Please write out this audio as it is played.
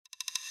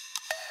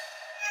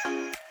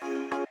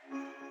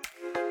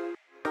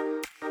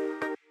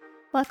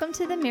Welcome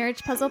to the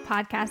Marriage Puzzle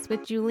Podcast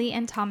with Julie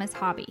and Thomas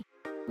Hobby.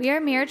 We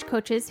are marriage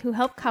coaches who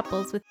help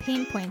couples with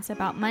pain points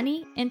about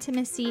money,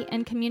 intimacy,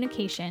 and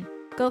communication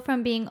go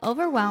from being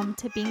overwhelmed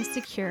to being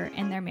secure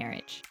in their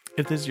marriage.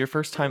 If this is your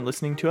first time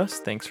listening to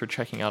us, thanks for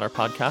checking out our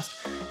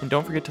podcast. And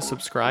don't forget to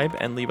subscribe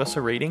and leave us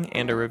a rating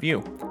and a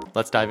review.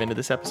 Let's dive into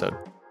this episode.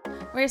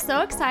 We're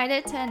so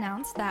excited to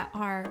announce that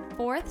our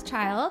fourth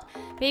child,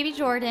 baby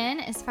Jordan,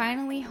 is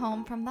finally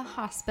home from the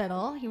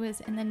hospital. He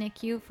was in the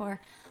NICU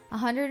for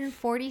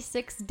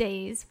 146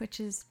 days, which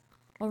is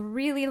a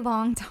really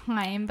long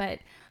time, but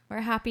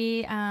we're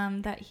happy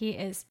that he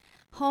is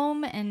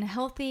home and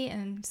healthy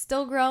and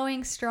still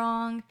growing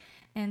strong.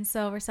 And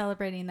so we're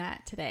celebrating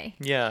that today.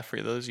 Yeah,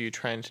 for those of you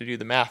trying to do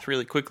the math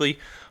really quickly,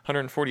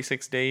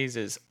 146 days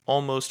is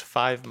almost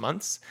 5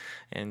 months.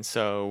 And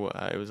so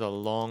it was a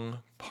long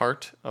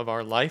part of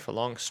our life, a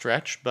long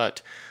stretch,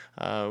 but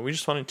we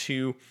just wanted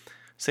to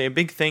say a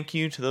big thank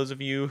you to those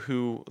of you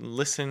who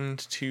listened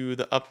to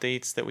the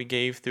updates that we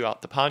gave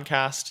throughout the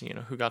podcast,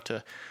 who got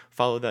to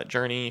follow that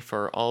journey,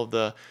 for all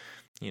the,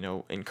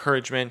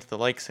 encouragement, the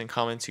likes and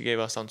comments you gave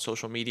us on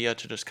social media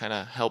to just kind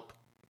of help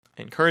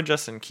encourage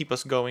us and keep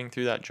us going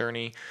through that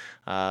journey.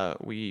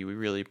 We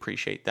really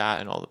appreciate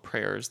that, and all the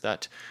prayers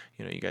that,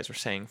 you guys are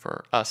saying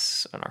for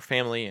us and our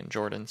family and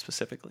Jordan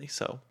specifically.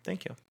 So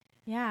thank you.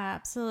 Yeah,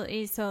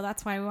 absolutely. So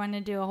that's why we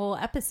wanted to do a whole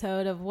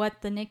episode of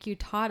what the NICU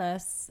taught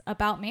us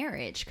about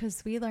marriage,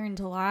 because we learned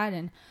a lot.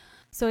 And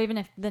so even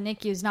if the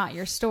NICU is not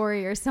your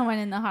story or someone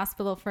in the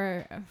hospital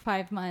for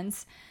 5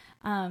 months,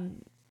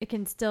 it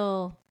can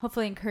still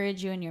hopefully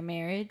encourage you in your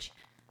marriage,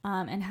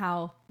 and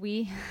how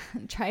we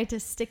try to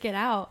stick it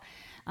out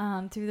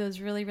through those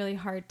really, really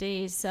hard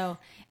days. So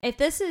if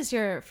this is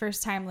your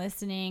first time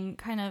listening,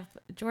 kind of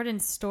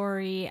Jordan's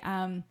story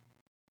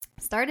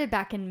started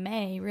back in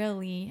May,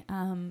 really,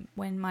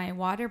 when my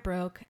water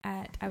broke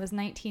I was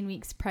 19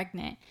 weeks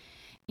pregnant.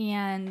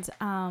 And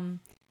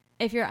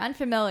if you're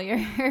unfamiliar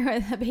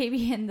with a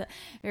baby in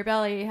your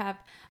belly, you have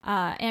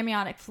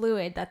amniotic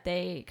fluid that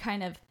they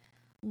kind of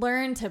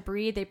learn to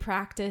breathe. They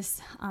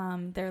practice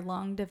their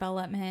lung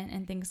development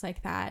and things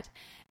like that.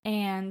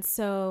 And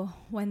so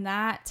when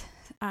that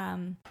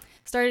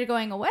started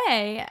going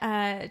away,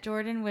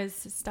 Jordan was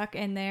stuck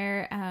in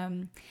there,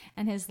 and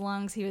his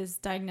lungs, he was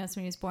diagnosed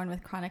when he was born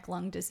with chronic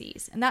lung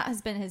disease. And that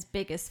has been his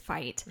biggest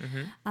fight.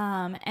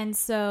 Mm-hmm. And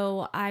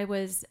so I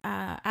was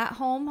at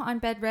home on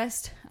bed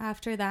rest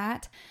after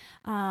that,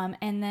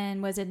 and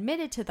then was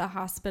admitted to the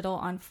hospital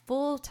on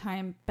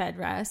full-time bed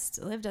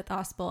rest, lived at the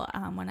hospital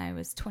when I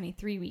was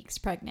 23 weeks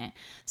pregnant.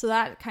 So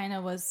that kind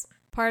of was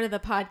part of the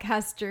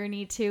podcast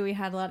journey too. We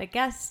had a lot of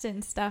guests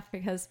and stuff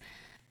because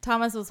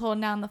Thomas was holding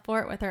down the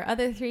fort with our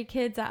other 3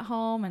 kids at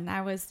home, and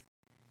I was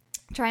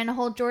trying to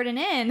hold Jordan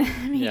in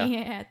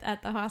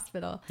at the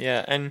hospital.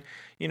 Yeah, and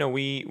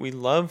we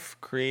love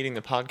creating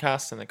the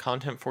podcast and the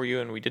content for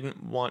you, and we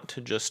didn't want to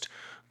just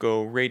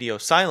go radio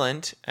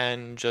silent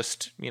and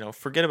just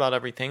forget about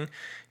everything,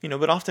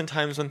 but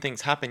oftentimes when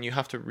things happen, you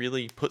have to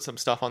really put some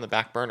stuff on the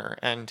back burner,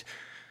 and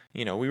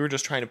we were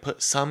just trying to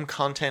put some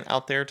content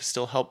out there to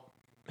still help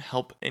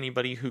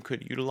anybody who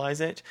could utilize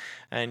it.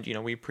 And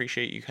we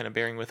appreciate you kind of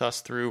bearing with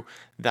us through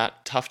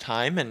that tough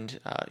time, and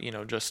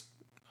just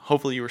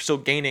hopefully you were still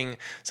gaining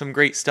some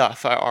great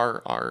stuff.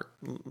 Our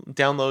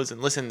downloads and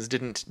listens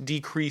didn't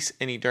decrease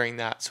any during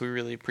that, so we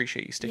really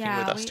appreciate you sticking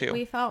with us too.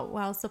 We felt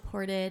well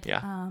supported.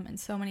 And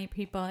so many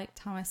people, like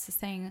Thomas is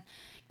saying,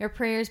 your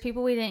prayers,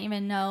 people we didn't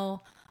even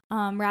know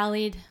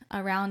rallied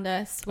around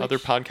us. Other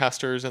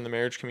podcasters in the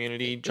marriage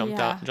community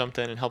jumped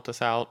in and helped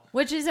us out.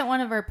 Which isn't one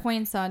of our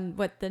points on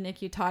what the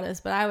NICU taught us,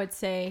 but I would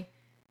say,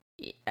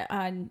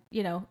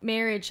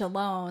 marriage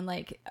alone,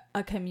 like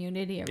a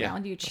community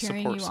around you,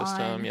 cheering you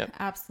on. Yep.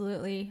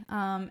 Absolutely.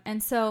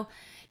 And so,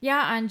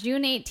 on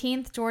June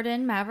 18th,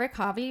 Jordan Maverick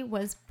Hobby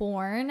was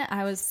born.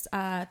 I was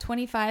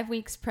 25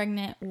 weeks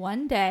pregnant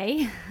one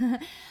day.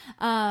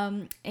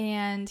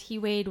 And he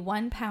weighed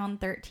 1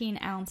 pound, 13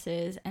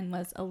 ounces and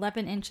was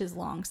 11 inches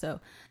long. So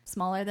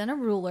smaller than a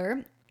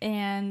ruler,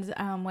 and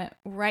went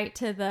right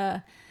to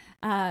the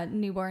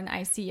newborn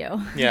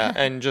ICU. Yeah,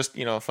 and just,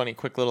 a funny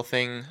quick little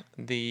thing,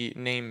 the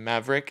name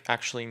Maverick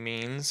actually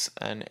means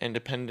an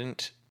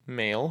independent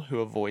male who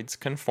avoids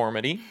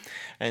conformity,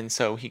 and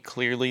so he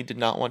clearly did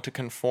not want to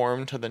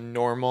conform to the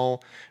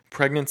normal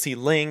pregnancy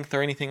length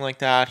or anything like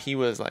that. He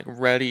was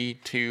ready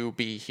to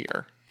be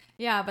here.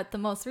 Yeah, but the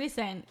most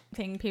recent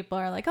thing, people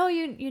are like, oh,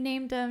 you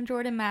named him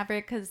Jordan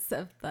Maverick because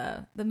of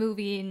the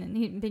movie and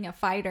he being a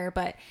fighter,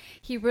 but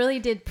he really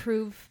did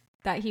prove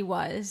that he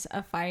was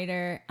a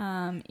fighter.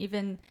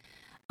 Even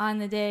on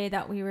the day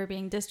that we were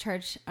being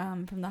discharged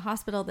from the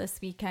hospital this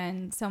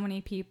weekend, so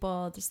many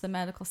people, just the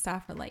medical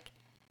staff, were like,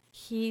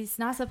 he's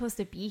not supposed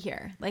to be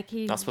here. Like,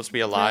 he's not supposed to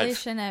be alive. Really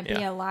shouldn't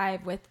be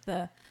alive with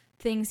the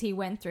things he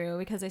went through,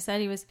 because they said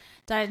he was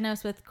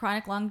diagnosed with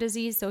chronic lung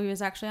disease. So he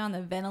was actually on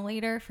the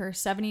ventilator for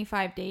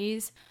 75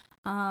 days,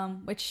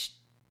 which,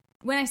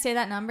 when I say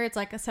that number, it's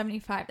like a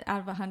 75 out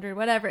of 100,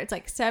 whatever. It's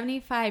like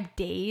 75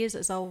 days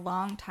is a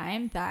long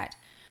time that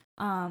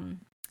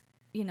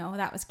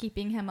that was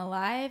keeping him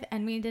alive.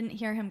 And we didn't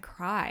hear him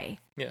cry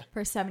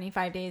for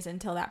 75 days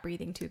until that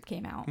breathing tube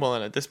came out. Well,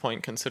 and at this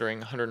point, considering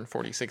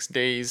 146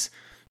 days,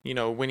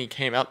 when he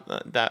came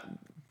out,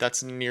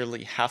 that's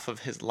nearly half of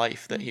his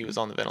life that he was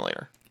on the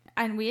ventilator.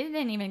 And we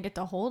didn't even get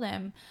to hold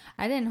him.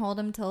 I didn't hold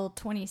him till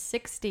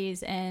 26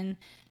 days and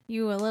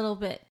you a little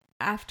bit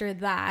after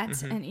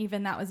that. And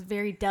even that was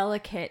very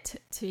delicate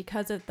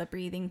because of the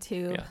breathing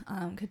tube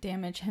could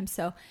damage him.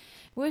 So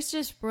it was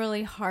just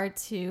really hard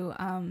to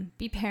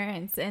be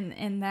parents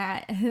in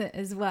that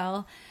as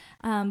well.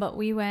 But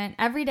we went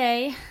every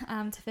day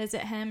to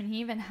visit him, and he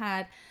even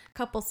had a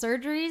couple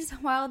surgeries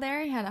while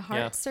there. He had a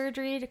heart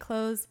surgery to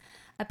close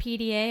a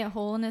PDA, a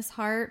hole in his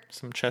heart.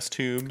 Some chest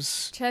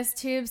tubes. Chest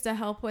tubes to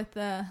help with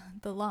the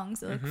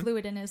lungs, the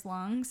fluid in his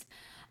lungs.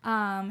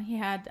 He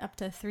had up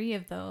to 3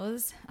 of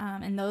those,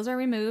 and those are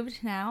removed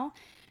now.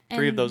 And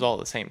 3 of those all at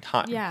the same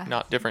time, yeah,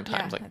 not different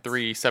times, like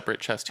 3 separate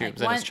chest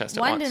tubes in his chest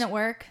at once. One didn't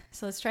work,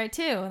 so let's try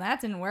 2. That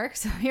didn't work,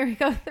 so here we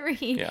go 3.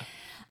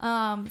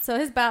 Yeah. So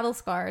his battle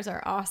scars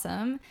are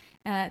awesome.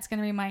 It's going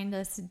to remind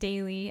us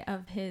daily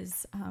of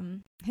his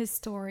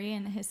story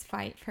and his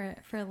fight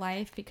for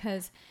life,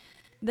 because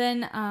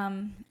then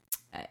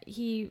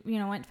he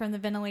went from the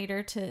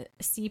ventilator to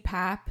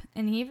CPAP,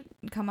 and he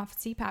didn't come off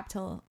CPAP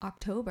till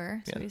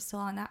October, so he was still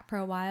on that for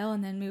a while,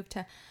 and then moved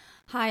to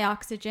high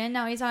oxygen.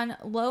 Now he's on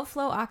low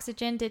flow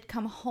oxygen, did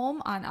come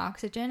home on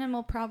oxygen, and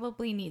will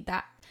probably need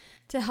that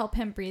to help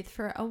him breathe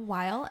for a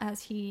while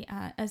as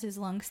his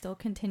lungs still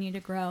continue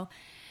to grow.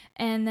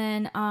 And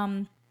then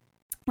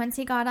once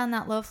he got on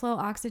that low flow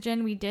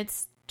oxygen, we did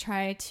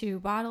try to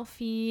bottle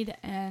feed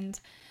and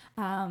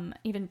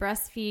even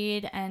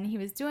breastfeed, and he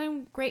was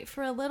doing great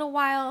for a little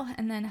while,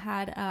 and then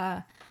had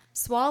a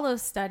swallow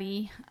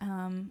study,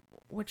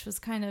 which was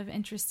kind of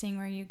interesting,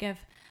 where you give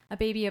a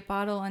baby a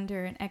bottle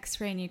under an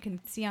x-ray and you can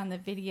see on the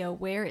video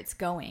where it's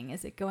going.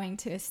 Is it going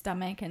to his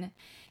stomach? And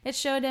it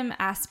showed him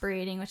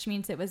aspirating, which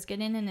means it was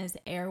getting in his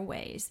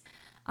airways,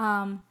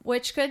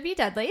 which could be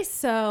deadly.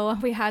 So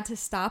we had to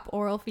stop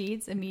oral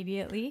feeds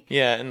immediately.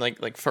 Yeah, and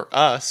like for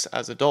us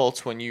as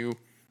adults, when you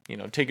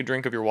take a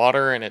drink of your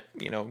water and it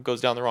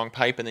goes down the wrong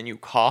pipe and then you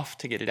cough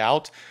to get it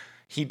out,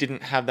 he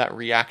didn't have that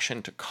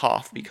reaction to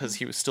cough because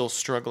he was still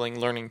struggling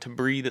learning to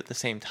breathe at the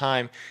same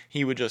time.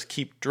 He would just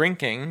keep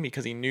drinking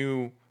because he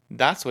knew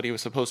that's what he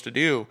was supposed to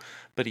do,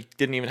 but he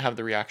didn't even have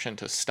the reaction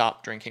to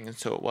stop drinking, and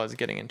so it was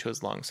getting into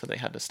his lungs, so they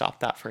had to stop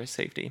that for his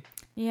safety.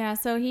 Yeah,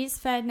 so he's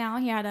fed now.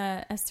 He had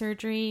a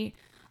surgery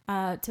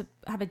to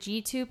have a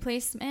G tube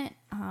placement,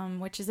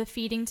 which is a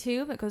feeding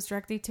tube. It goes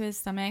directly to his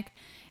stomach.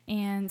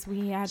 And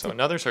we had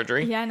another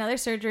surgery. Yeah, another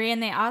surgery.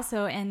 And they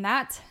also, in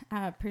that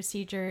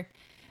procedure,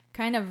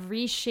 kind of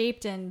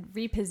reshaped and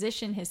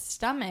repositioned his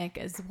stomach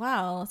as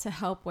well to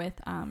help with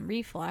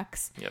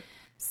reflux. Yep.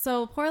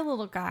 So poor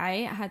little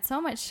guy had so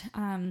much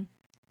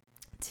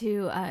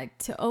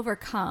to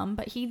overcome,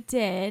 but he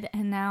did.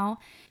 And now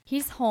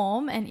he's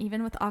home, and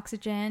even with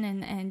oxygen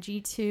and G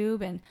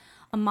tube and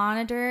a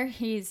monitor,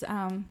 he's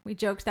we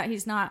joked that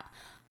he's not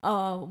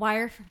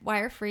wireless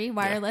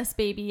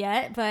baby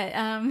yet, but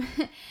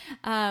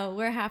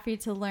we're happy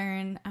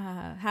to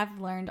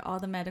have learned all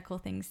the medical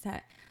things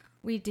that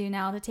we do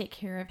now to take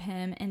care of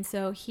him. And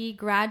so he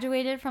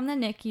graduated from the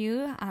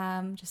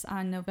NICU just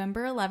on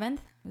November 11th.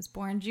 Was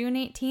born June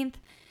 18th,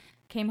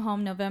 came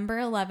home November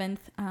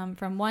 11th,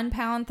 from 1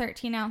 pound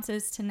 13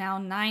 ounces to now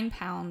 9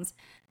 pounds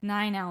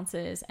 9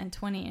 ounces and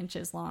 20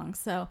 inches long.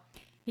 So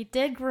he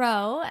did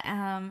grow,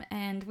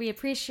 and we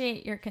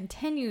appreciate your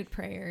continued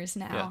prayers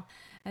now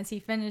as he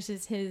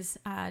finishes his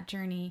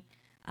journey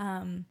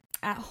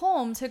at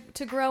home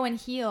to grow and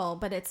heal.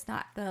 But it's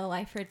not the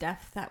life or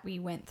death that we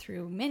went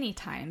through many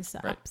times,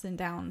 the ups and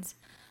downs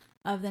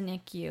of the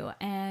NICU.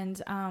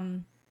 And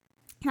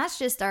that's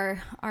just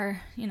our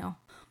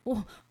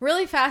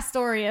really fast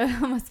story of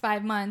almost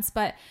 5 months.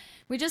 But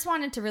we just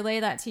wanted to relay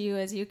that to you.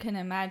 As you can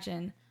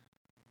imagine,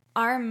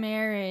 our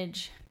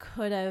marriage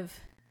could have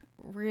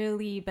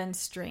really been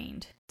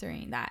strained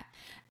during that.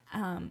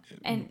 And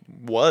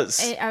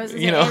I was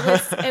gonna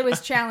say, it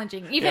was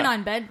challenging, even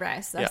on bed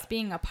rest, us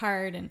being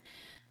apart.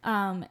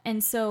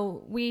 And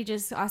so we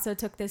just also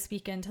took this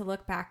weekend to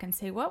look back and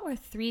say, what were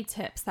 3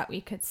 tips that we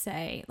could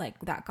say, like,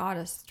 that got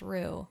us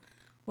through,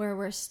 where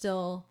we're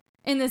still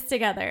in this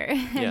together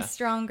and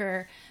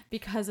stronger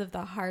because of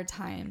the hard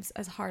times,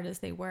 as hard as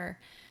they were.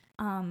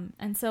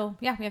 And so,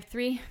 we have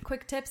 3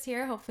 quick tips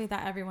here, hopefully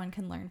that everyone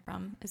can learn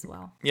from as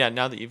well. Yeah,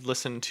 now that you've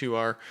listened to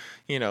our,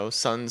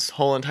 son's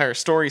whole entire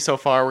story so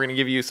far, we're going to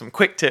give you some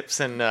quick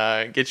tips and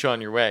get you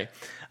on your way.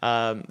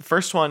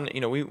 First one,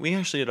 we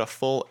actually did a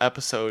full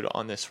episode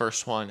on this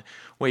first one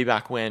way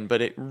back when, but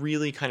it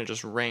really kind of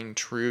just rang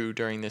true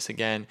during this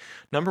again.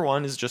 Number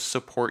 1 is just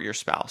support your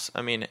spouse.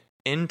 I mean,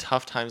 in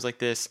tough times like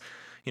this,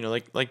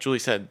 like Julie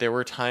said, there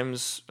were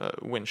times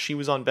when she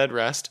was on bed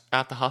rest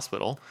at the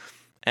hospital,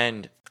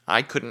 and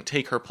I couldn't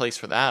take her place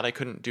for that. I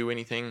couldn't do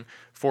anything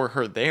for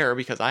her there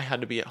because I had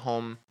to be at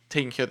home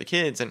taking care of the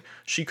kids, and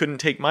she couldn't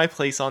take my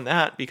place on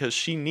that because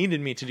she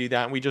needed me to do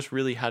that. And we just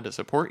really had to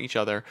support each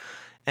other.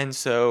 And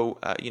so,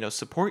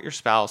 support your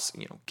spouse,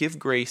 give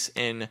grace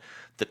in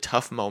the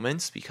tough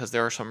moments, because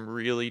there are some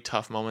really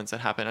tough moments that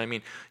happen. I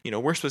mean,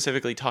 we're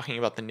specifically talking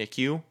about the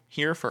NICU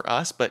here for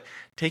us, but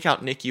take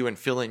out NICU and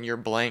fill in your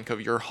blank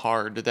of your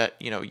hard that,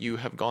 you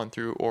have gone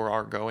through or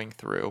are going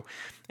through,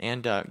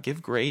 and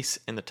give grace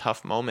in the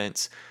tough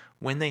moments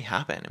when they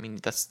happen. I mean,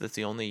 that's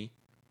the only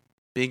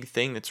big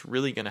thing that's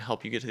really going to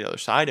help you get to the other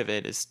side of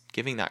it, is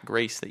giving that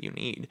grace that you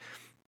need.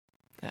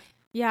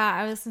 Yeah,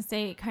 I was going to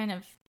say, kind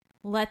of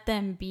let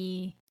them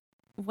be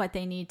what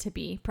they need to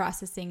be,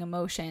 processing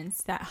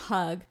emotions, that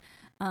hug,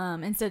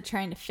 instead of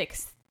trying to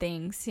fix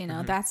things.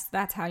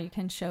 That's how you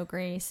can show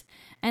grace.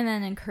 And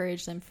then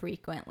encourage them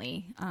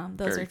frequently.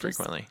 Those Very are just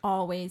frequently.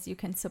 all ways you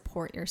can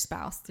support your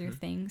spouse through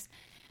things.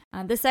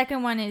 The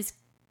second one is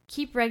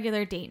keep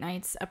regular date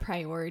nights a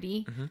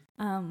priority.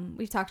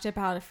 We've talked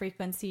about a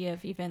frequency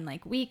of even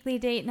like weekly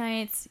date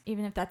nights,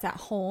 even if that's at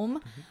home,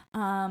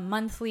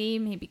 monthly,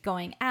 maybe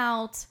going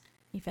out,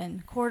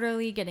 even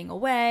quarterly, getting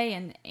away,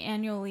 and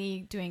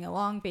annually doing a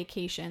long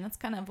vacation. That's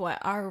kind of what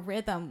our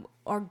rhythm,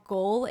 our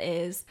goal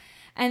is.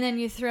 And then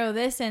you throw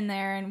this in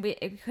there, and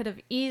it could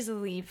have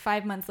easily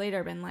 5 months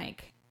later been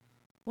like,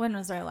 when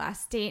was our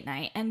last date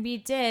night? And we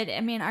did. I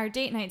mean, our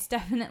date nights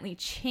definitely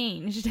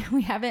changed.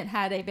 We haven't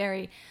had a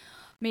very,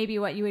 maybe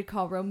what you would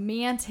call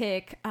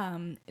romantic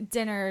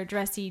dinner,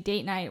 dressy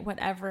date night,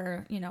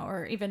 whatever,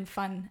 or even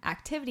fun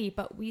activity,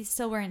 but we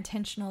still were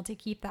intentional to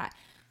keep that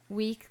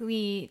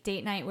weekly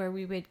date night where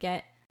we would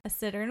get a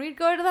sitter and we'd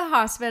go to the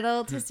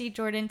hospital to see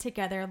Jordan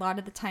together. A lot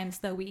of the times,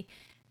 though, we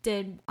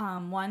did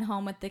one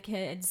home with the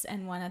kids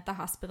and one at the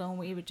hospital, and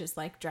we would just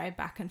like drive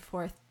back and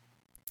forth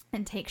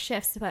and take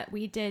shifts. But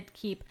we did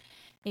keep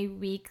a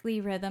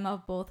weekly rhythm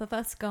of both of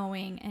us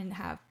going and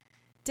have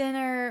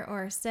dinner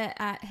or sit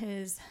at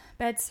his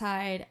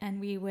bedside, and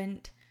we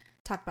wouldn't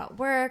talk about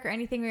work or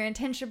anything. We were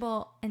intentional.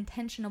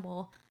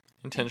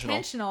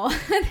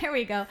 There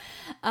we go.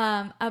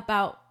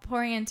 About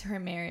pouring into her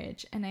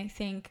marriage. And I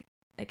think,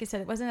 like I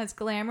said, it wasn't as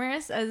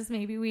glamorous as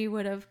maybe we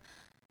would have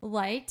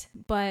liked,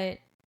 but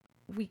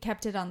we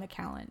kept it on the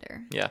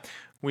calendar. Yeah.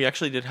 We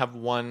actually did have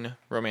one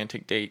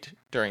romantic date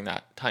during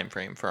that time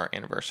frame for our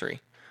anniversary.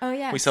 Oh,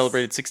 yeah. We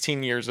celebrated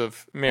 16 years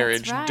of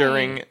marriage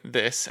during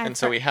this. And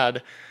so we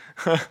had...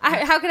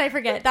 how could I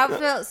forget? That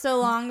felt so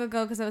long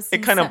ago because I was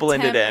It kind of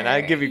blended in.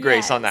 I give you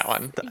grace on that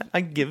one.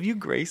 I give you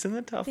grace in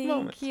the tough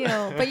moments. Thank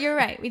you. But you're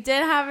right. We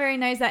did have very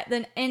nice that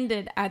then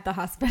ended at the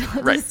hospital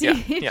right. to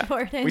see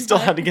Jordan. We still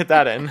had to get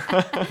that in.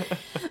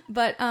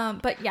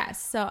 But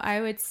yes. So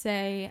I would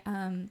say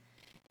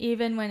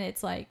even when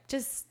it's like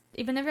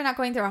even if you're not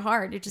going through a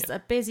hard, you're just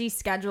a busy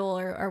schedule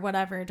or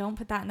whatever, don't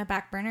put that in the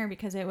back burner,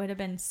 because it would have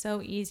been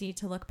so easy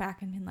to look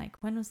back and be like,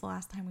 when was the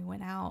last time we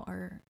went out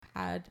or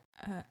had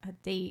a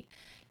date,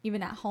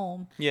 even at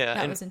home? Yeah,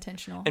 that was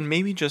intentional. And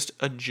maybe just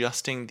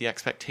adjusting the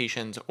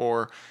expectations,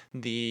 or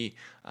the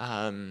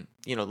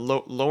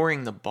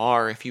lowering the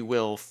bar, if you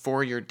will,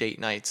 for your date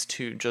nights,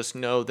 to just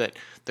know that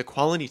the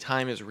quality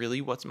time is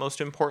really what's most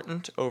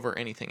important over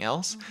anything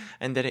else,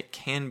 and that it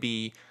can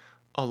be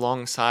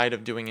alongside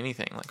of doing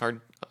anything.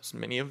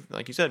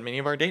 Like you said, many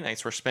of our date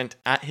nights were spent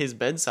at his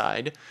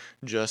bedside,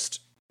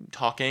 just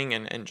talking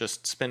and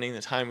just spending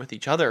the time with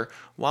each other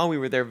while we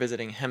were there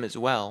visiting him as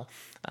well.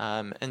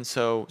 And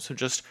so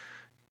just,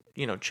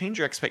 change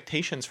your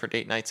expectations for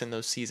date nights in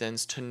those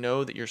seasons to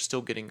know that you're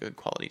still getting good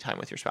quality time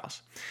with your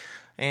spouse.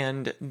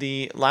 And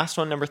the last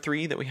one, number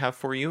 3, that we have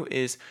for you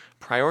is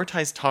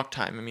prioritize talk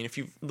time. I mean, if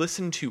you've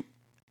listened to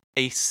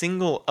a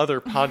single other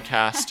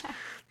podcast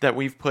that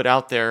we've put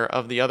out there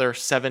of the other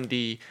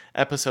 70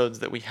 episodes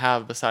that we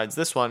have besides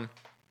this one,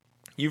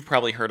 you've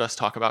probably heard us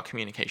talk about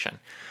communication.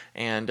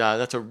 And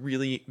that's a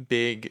really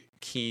big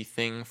key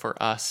thing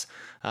for us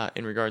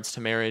in regards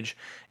to marriage.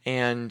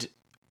 And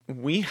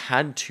we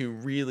had to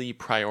really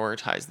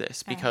prioritize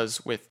this,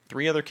 because with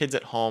 3 other kids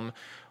at home,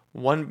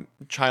 one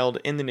child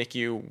in the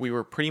NICU, we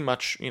were pretty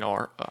much,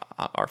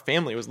 our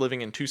family was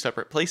living in 2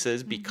 separate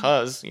places,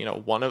 because,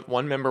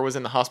 one member was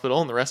in the hospital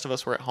and the rest of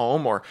us were at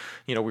home, or,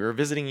 we were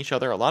visiting each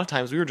other. A lot of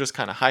times we were just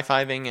kind of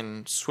high-fiving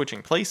and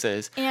switching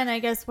places. And I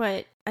guess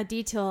what a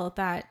detail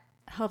that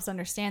helps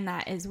understand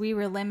that is we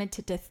were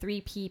limited to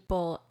 3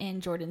 people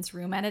in Jordan's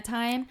room at a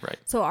time. Right.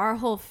 So our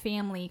whole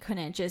family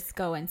couldn't just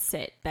go and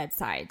sit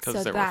bedside.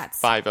 Because there were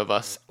 5 of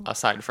us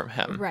aside from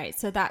him. Right.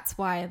 So that's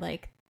why,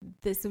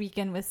 this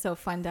weekend was so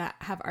fun to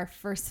have our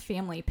first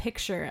family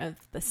picture of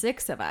the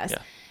 6 of us.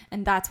 Yeah.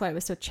 And that's why it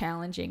was so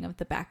challenging of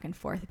the back and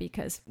forth,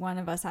 because one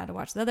of us had to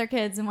watch the other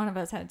kids and one of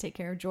us had to take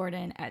care of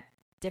Jordan at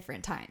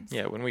different times.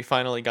 Yeah, when we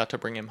finally got to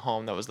bring him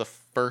home, that was the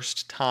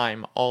first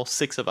time all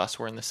 6 of us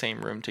were in the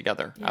same room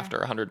together after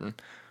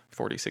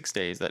 146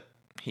 days that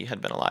he had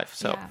been alive.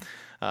 So,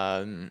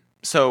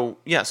 So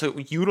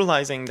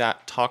utilizing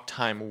that talk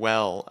time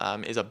well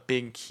is a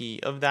big key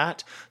of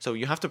that. So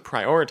you have to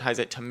prioritize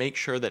it to make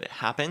sure that it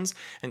happens.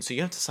 And so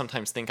you have to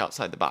sometimes think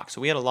outside the box.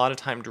 So we had a lot of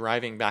time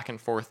driving back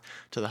and forth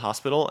to the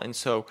hospital. And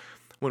so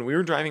when we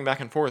were driving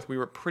back and forth, we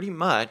were pretty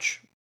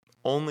much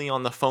only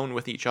on the phone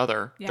with each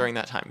other during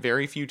that time.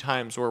 Very few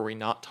times were we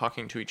not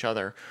talking to each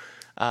other.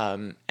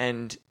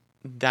 And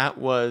that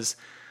was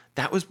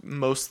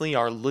mostly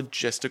our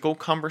logistical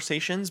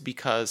conversations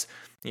because,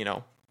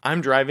 I'm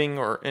driving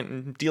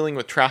and dealing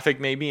with traffic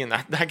maybe, and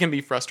that can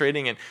be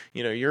frustrating. And,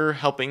 you're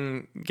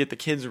helping get the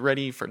kids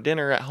ready for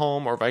dinner at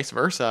home or vice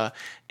versa.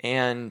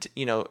 And,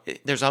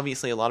 there's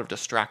obviously a lot of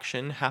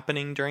distraction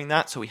happening during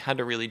that. So we had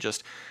to really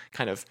just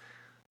kind of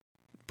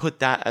put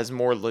that as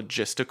more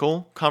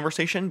logistical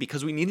conversation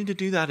because we needed to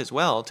do that as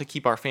well to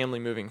keep our family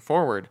moving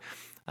forward.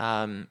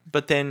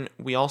 But then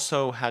we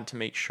also had to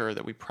make sure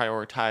that we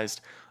prioritized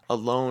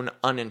alone,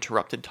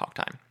 uninterrupted talk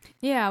time.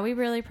 Yeah, we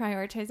really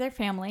prioritize our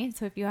family.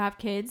 So if you have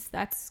kids,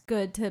 that's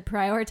good to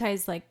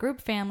prioritize like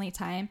group family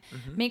time.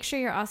 Mm-hmm. Make sure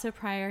you're also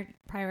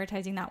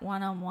prioritizing that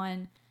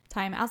one-on-one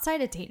time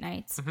outside of date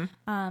nights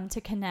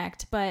to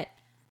connect. But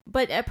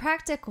a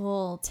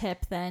practical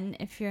tip then,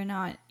 if you're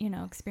not,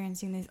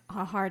 experiencing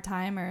a hard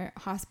time or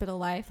hospital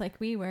life like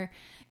we were,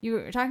 you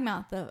were talking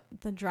about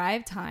the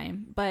drive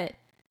time, but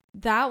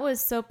that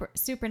was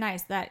super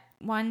nice. That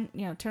one,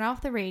 turn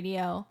off the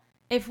radio.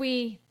 If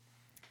we,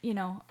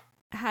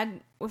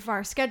 if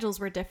our schedules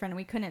were different and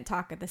we couldn't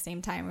talk at the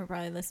same time, we'd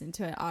probably listen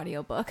to an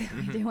audiobook.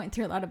 Mm-hmm. We went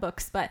through a lot of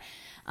books, but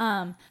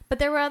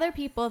there were other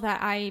people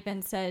that I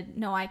even said,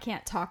 no, I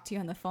can't talk to you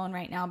on the phone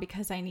right now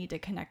because I need to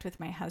connect with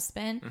my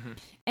husband. Mm-hmm.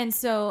 And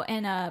so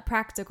in a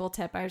practical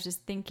tip, I was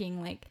just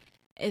thinking like,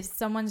 if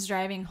someone's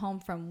driving home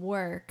from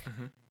work,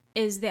 mm-hmm.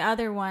 is the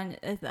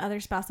other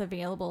spouse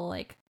available?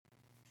 Like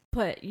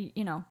put,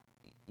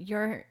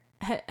 your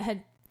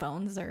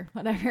headphones or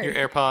whatever, your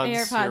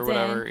AirPods or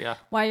whatever,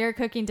 while you're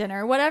cooking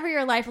dinner, whatever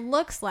your life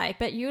looks like,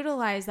 but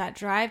utilize that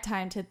drive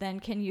time to then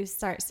can you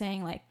start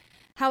saying like,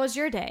 how was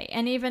your day?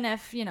 And even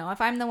if,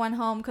 if I'm the one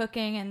home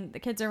cooking and the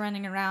kids are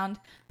running around,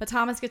 but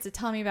Thomas gets to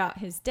tell me about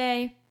his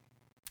day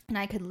and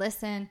I could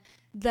listen,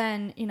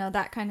 then,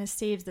 that kind of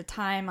saves the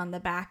time on the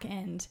back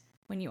end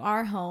when you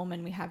are home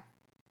and we have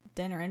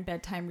dinner and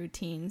bedtime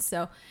routines.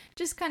 So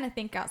just kind of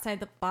think outside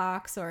the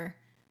box or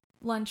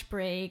lunch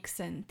breaks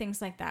and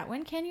things like that.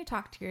 When can you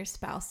talk to your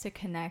spouse to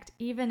connect,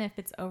 even if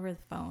it's over the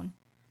phone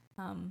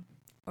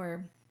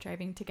or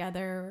driving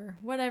together or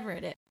whatever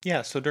it is?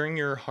 Yeah, so during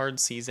your hard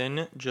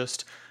season,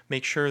 just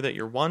make sure that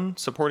you're 1,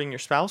 supporting your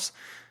spouse,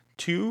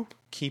 2,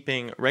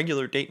 keeping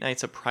regular date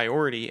nights a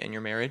priority in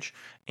your marriage,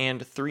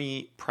 and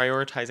 3,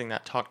 prioritizing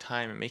that talk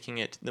time and making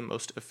it the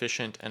most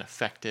efficient and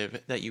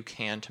effective that you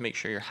can to make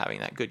sure you're having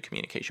that good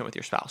communication with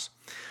your spouse.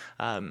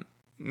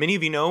 Many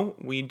of you know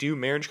we do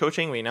marriage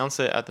coaching. We announce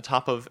it at the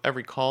top of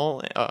every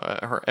call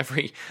or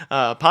every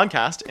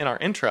podcast in our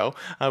intro.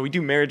 We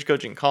do marriage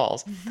coaching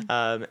calls.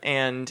 Mm-hmm.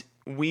 And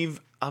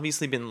we've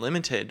obviously been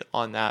limited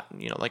on that.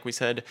 Like we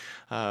said,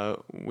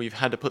 we've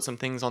had to put some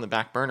things on the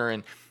back burner.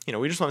 And,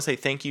 we just want to say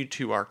thank you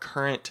to our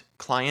current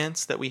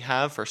clients that we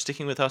have for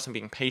sticking with us and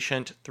being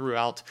patient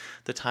throughout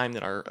the time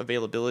that our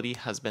availability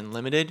has been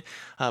limited.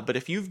 But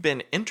if you've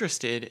been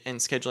interested in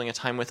scheduling a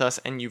time with us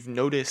and you've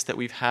noticed that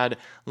we've had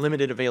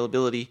limited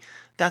availability,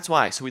 that's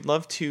why. So we'd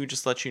love to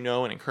just let you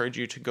know and encourage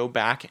you to go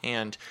back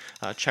and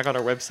check out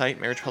our website,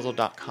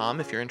 marriagepuzzle.com,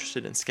 if you're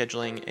interested in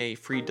scheduling a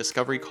free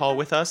discovery call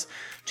with us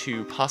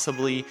to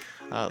possibly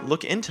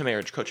look into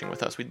marriage coaching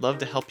with us. We'd love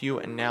to help you.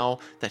 And now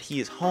that he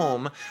is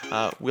home,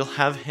 we'll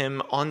have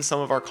him on some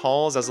of our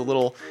calls as a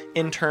little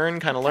intern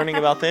kind of learning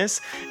about this.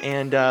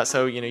 And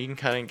so, you can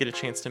kind of get a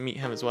chance to meet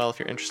him as well if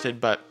you're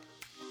interested. But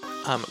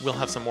we'll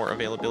have some more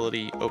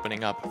availability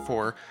opening up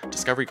for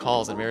discovery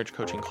calls and marriage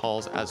coaching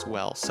calls as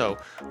well. So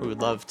we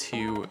would love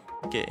to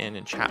get in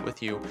and chat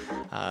with you.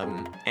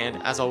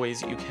 And as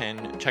always, you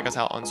can check us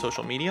out on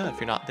social media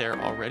if you're not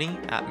there already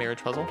at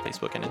Marriage Puzzle,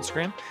 Facebook and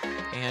Instagram.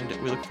 And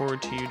we look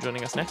forward to you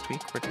joining us next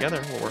week where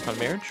together we'll work on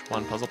marriage,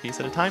 one puzzle piece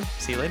at a time.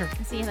 See you later.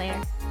 See you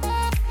later.